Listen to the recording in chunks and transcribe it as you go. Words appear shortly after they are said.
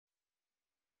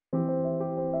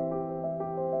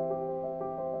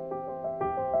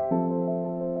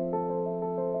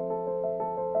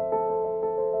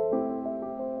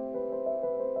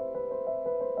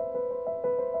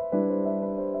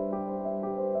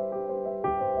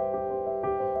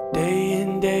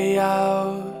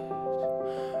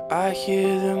I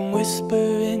hear them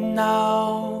whispering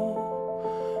now.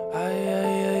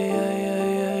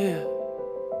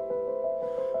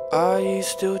 Are you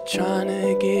still trying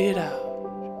to get out?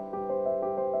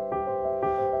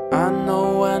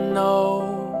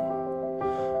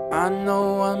 I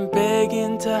know I'm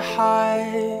begging to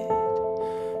hide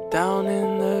down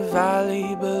in the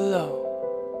valley below,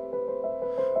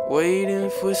 waiting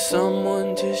for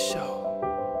someone to show.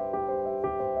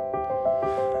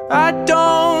 I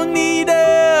don't need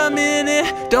a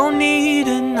minute, don't need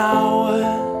an hour.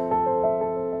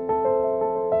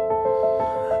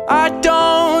 I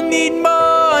don't need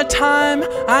more time,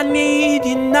 I need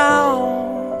you now.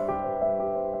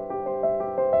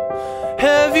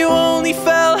 Have you only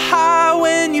felt high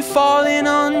when you're falling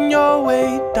on your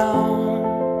way down?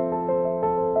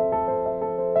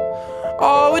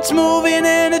 Oh, it's moving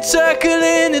and it's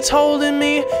circling, it's holding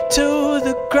me to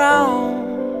the ground.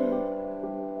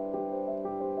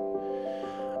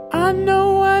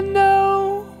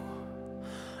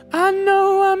 I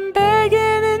know I'm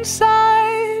begging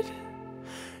inside,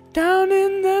 down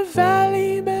in the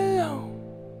valley below,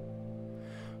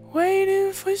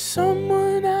 waiting for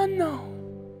someone I know.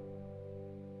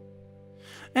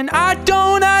 And I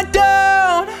don't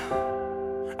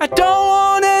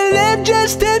wanna live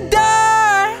just to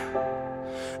die.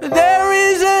 There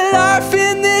is a life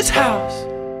in this house.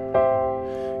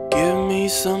 Give me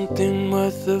something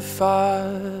worth the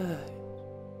fight.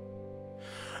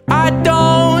 I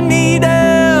don't need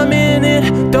a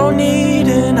minute, don't need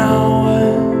an hour.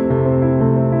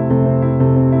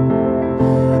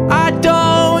 I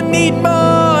don't need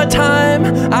more time,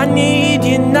 I need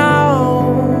you now.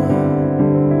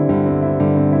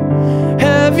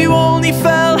 Have you only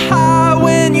felt high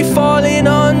when you're falling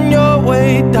on your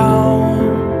way down?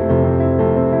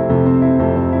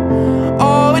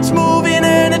 Oh, it's moving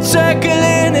and it's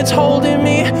circling, it's holding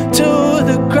me to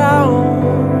the ground.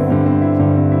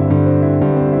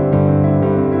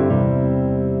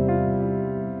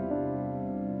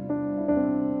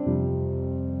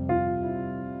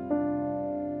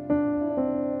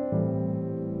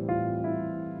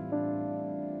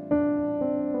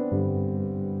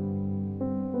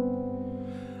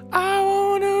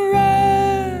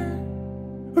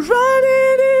 Run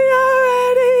into your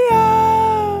ready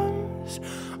arms,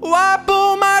 wipe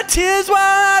all my tears while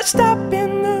I stop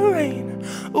in the rain.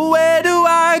 Where do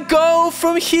I go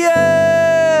from here?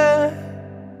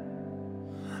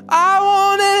 I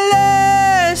wanna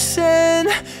listen,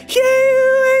 hear you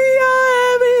in your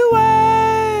every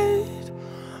word.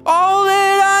 All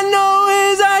that I know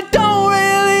is I don't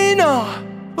really know.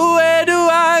 Where do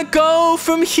I go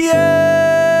from here?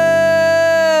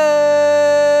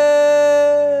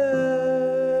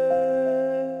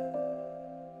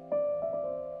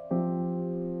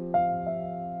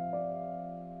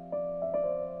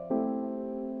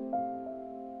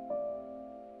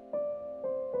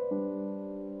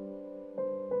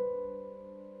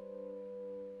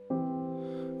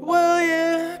 Will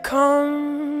you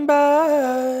come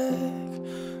back?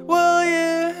 Will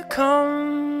you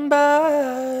come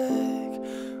back?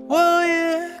 Will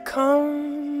you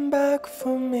come back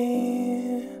for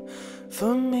me?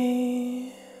 For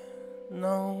me?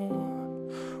 No.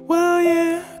 Will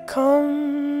you come